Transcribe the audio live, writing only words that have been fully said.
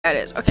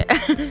it is.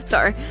 Okay.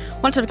 Sorry.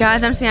 What's up,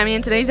 guys? I'm Sammy,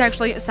 and today's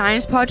actually a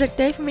science project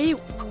day for me.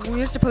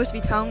 We're supposed to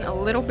be telling a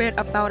little bit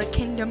about a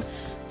kingdom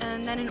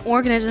and then an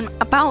organism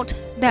about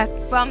that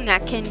from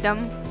that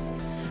kingdom.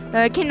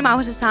 The kingdom I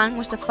was assigned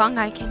was the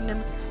fungi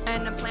kingdom,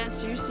 and the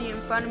plants you see in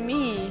front of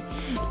me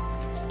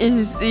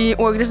is the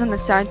organism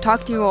that I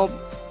talked to you all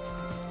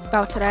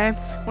about today,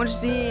 which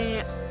is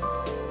the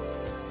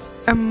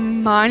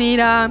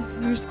Amanita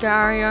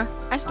muscaria.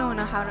 I still don't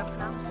know how to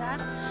pronounce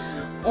that.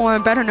 Or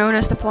better known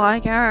as the fly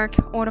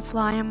Agaric or the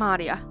fly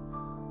Amanita.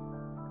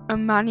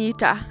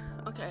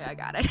 Okay, I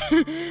got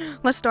it.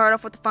 Let's start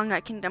off with the fungi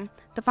kingdom.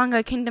 The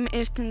fungi kingdom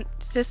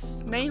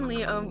consists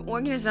mainly of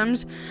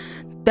organisms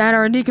that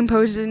are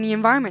decomposed in the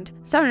environment.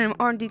 Some of them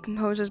aren't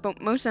decomposers,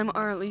 but most of them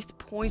are at least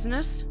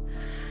poisonous.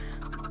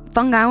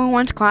 Fungi were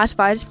once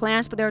classified as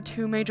plants, but there are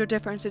two major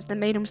differences that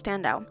made them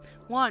stand out.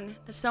 One,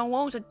 the cell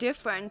walls are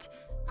different,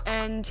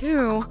 and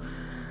two,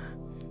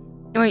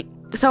 the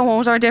cell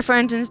walls are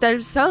different. Instead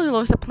of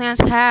cellulose that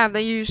plants have,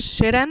 they use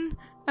chitin,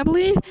 I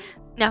believe.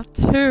 Now,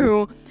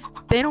 two,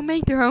 they don't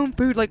make their own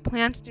food like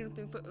plants do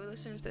through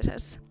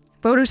photosynthesis.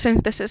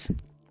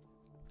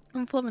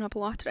 I'm flipping up a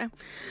lot today.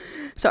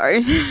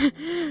 Sorry.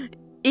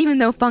 Even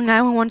though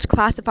fungi were once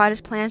classified as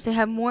plants, they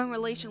have more in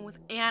relation with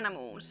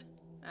animals,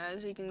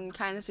 as you can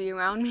kind of see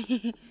around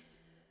me.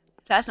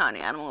 That's not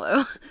an animal,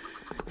 though.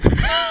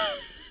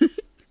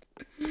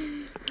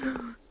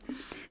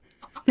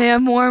 They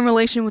have more in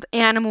relation with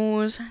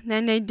animals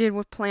than they did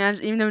with plants,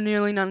 even though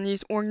nearly none of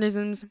these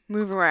organisms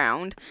move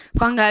around.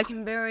 Fungi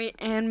can vary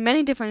in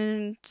many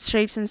different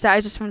shapes and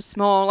sizes, from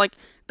small, like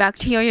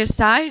bacteria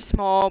size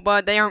small,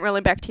 but they aren't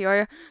really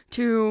bacteria,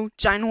 to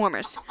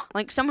ginormous.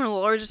 Like some of the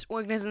largest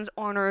organisms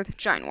on Earth,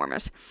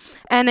 ginormous.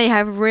 And they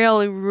have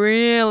really,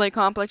 really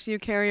complex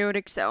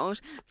eukaryotic cells.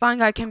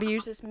 Fungi can be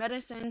used as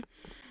medicine,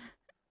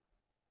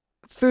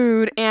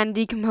 food, and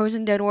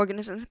decomposing dead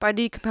organisms. By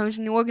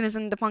decomposing the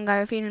organism, the fungi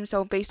are feeding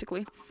themselves,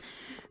 basically.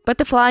 But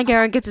the fly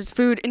Agaric gets its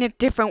food in a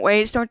different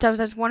way. It starts out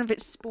as one of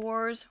its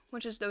spores,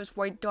 which is those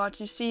white dots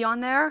you see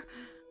on there,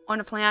 on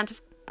a plant,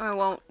 or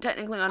well,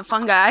 technically on a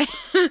fungi.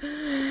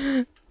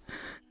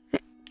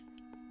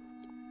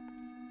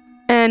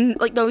 And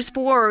like those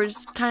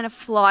spores kind of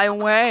fly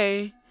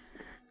away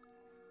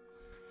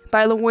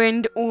by the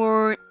wind,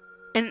 or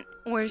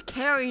is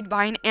carried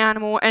by an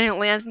animal, and it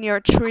lands near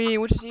a tree,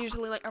 which is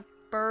usually like a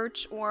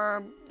birch,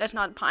 or that's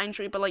not a pine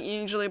tree, but like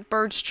usually a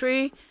birch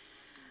tree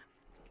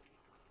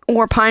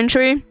or pine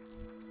tree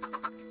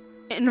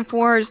in the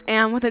forest,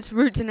 and with its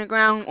roots in the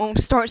ground,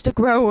 starts to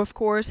grow, of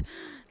course.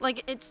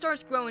 Like it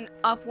starts growing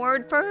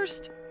upward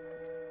first,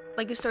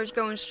 like it starts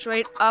going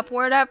straight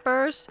upward at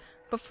first,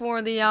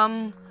 before the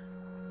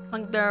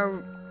like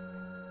the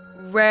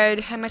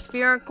red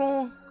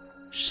hemispherical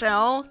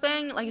shell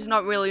thing. Like it's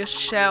not really a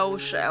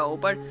shell,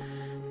 but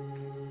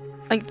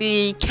like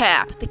the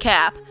cap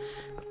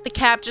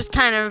just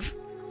kind of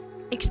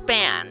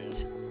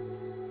expands.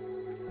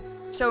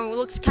 So it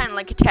looks kind of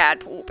like a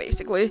tadpole,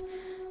 basically,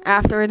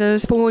 after it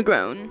is fully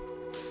grown.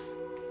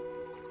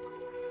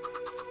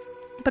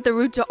 But the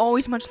roots are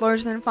always much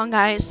larger than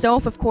fungi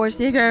itself, of course.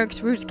 The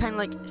Agaric's roots kind of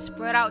like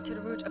spread out to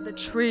the roots of the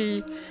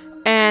tree,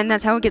 and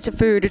that's how it gets its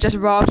food. It just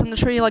robs from the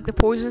tree like the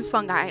poisonous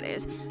fungi it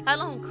is. That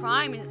little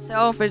crime in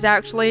itself is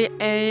actually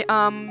a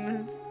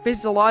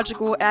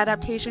physiological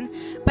adaptation,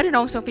 but it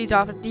also feeds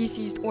off of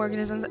deceased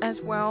organisms as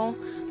well,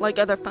 like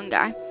other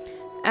fungi.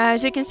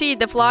 As you can see,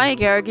 the fly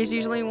Agaric is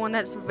usually one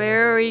that's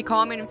very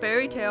common in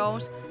fairy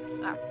tales.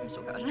 I'm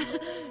so good.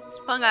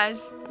 Fungi,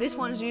 this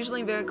one's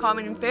usually very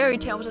common in fairy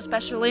tales,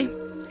 especially.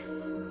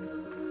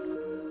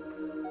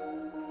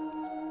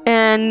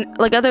 And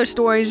like other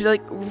stories,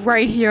 like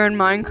right here in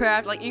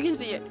Minecraft, like you can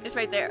see it. It's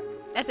right there.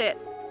 That's it.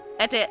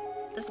 That's it.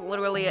 That's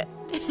literally it.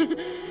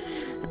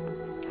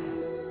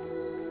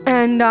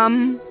 And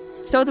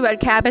so the red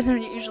cap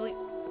isn't usually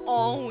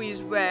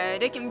always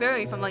red. It can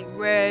vary from like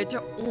red to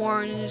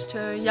orange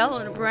to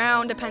yellow to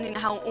brown, depending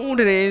on how old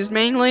it is,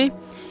 mainly.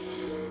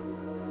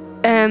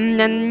 And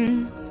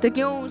then the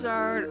gills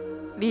are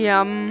the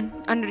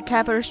under the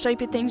cap are the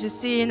stripy things you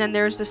see, and then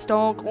there's the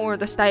stalk or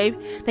the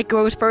stipe that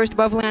grows first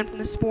above land from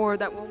the spore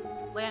that will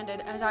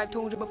landed, as I've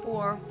told you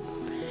before.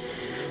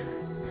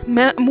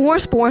 More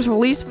spores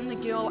released from the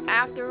gill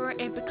after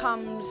it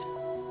becomes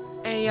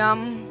a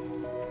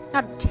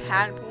not a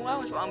tadpole, I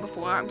was wrong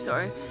before, I'm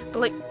sorry, but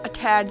like a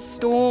tad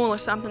stool or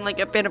something, like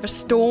a bit of a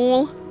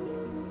stool.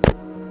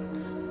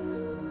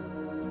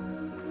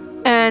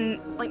 And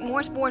like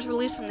more spores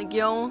released from the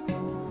gill,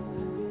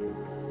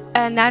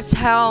 and that's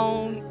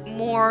how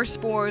more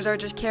spores are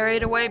just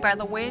carried away by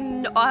the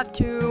wind off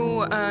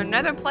to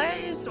another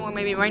place, or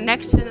maybe right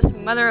next to this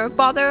mother or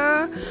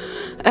father.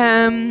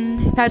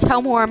 That's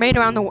how more are made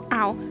around the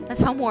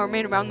That's how more are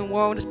made around the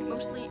world, it's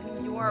mostly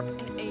in Europe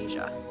and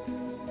Asia.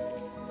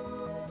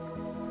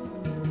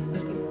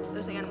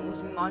 Those animals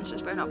and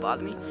monsters better not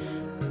bother me.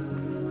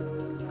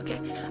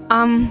 Okay.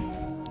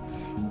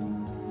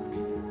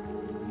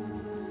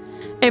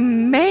 It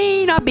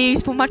may not be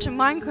used for much in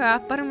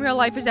Minecraft, but in real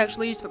life it's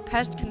actually used for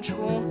pest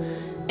control,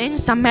 in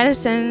some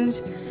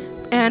medicines,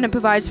 And it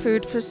provides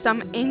food for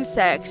some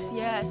insects,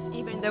 yes,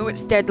 even though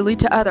it's deadly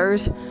to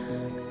others.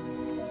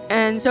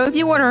 And so if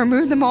you were to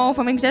remove them all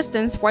from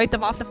existence, wipe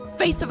them off the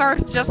face of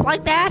Earth just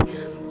like that,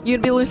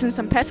 you'd be losing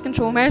some pest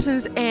control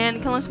medicines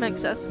and killing some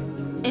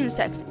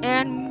insects.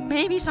 And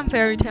maybe some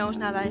fairy tales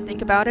now that I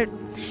think about it.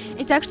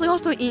 It's actually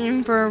also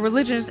eaten for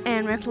religious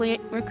and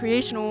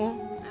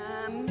recreational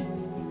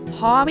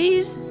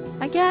hobbies,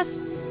 I guess.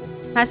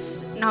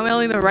 That's not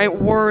really the right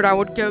word I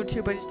would go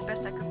to, but it's the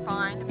best I could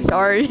find. I'm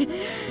sorry.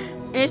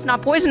 It's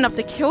not poison enough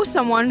to kill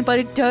someone, but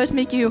it does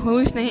make you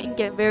hallucinate and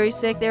get very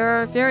sick. There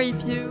are very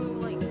few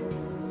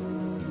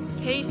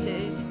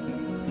cases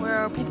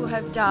where people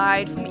have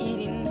died from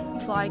eating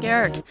fly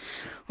Agaric.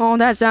 Oh,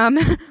 that's a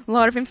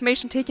lot of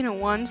information taken at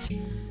once.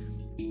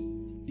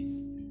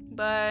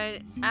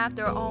 But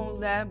after all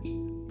that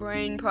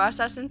brain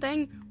processing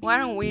thing, why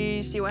don't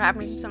we see what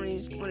happens when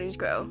these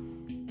grow?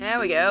 There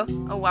we go.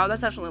 Oh wow,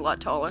 that's actually a lot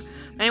taller.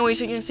 Anyway,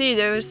 so you can see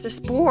there's the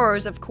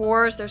spores, of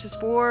course. There's the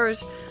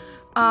spores.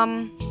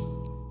 Can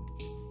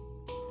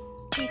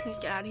you please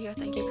get out of here?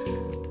 Thank you.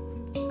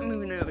 I'm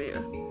moving it over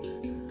here.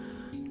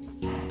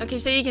 Okay,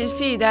 so you can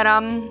see that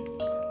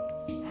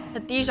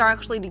that these are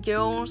actually the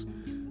gills.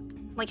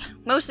 Like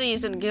most of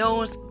these are the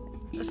gills.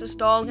 It's a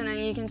stalk, and then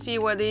you can see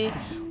where the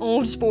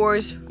old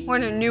spores, where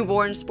the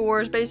newborn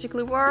spores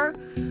basically were.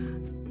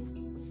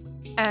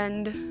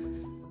 And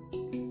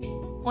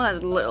well,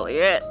 that's literally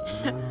it.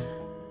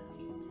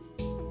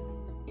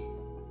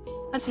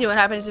 Let's see what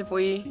happens if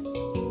we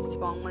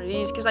spawn one of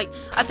these, because like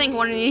I think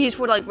one of these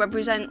would like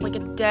represent like a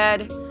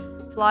dead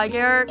fly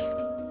Agaric.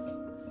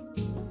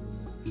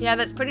 Yeah,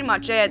 that's pretty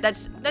much it.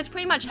 That's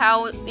pretty much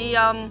how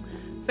the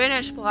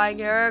finished fly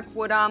Agaric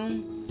would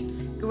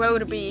grow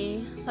to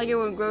be. Like it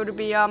would grow to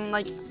be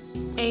like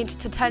 8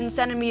 to 10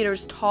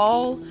 centimeters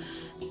tall,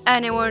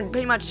 and it would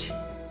pretty much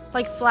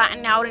like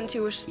flatten out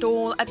into a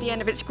stool at the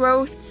end of its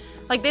growth.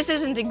 Like this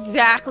isn't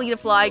exactly the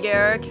fly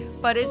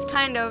Agaric, but it's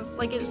kind of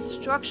like its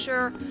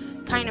structure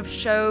kind of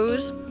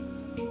shows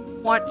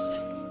what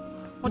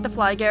the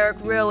fly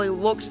Agaric really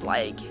looks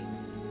like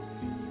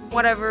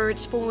whenever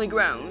it's fully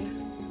grown.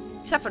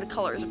 Except for the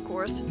colors, of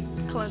course.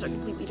 The colors are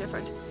completely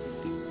different.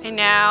 And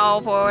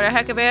now, for the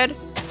heck of it,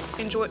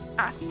 enjoy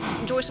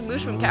some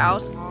mushroom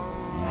cows.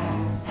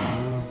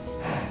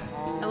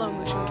 Hello,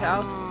 mushroom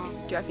cows.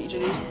 Do I feed you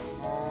these?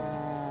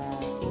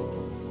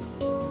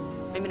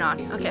 Maybe not.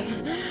 Okay.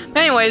 But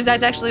anyways,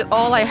 that's actually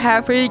all I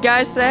have for you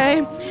guys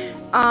today.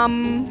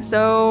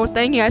 So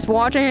thank you guys for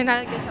watching, and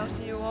I guess I'll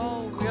see you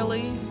all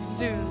really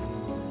soon.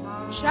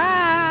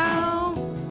 Ciao!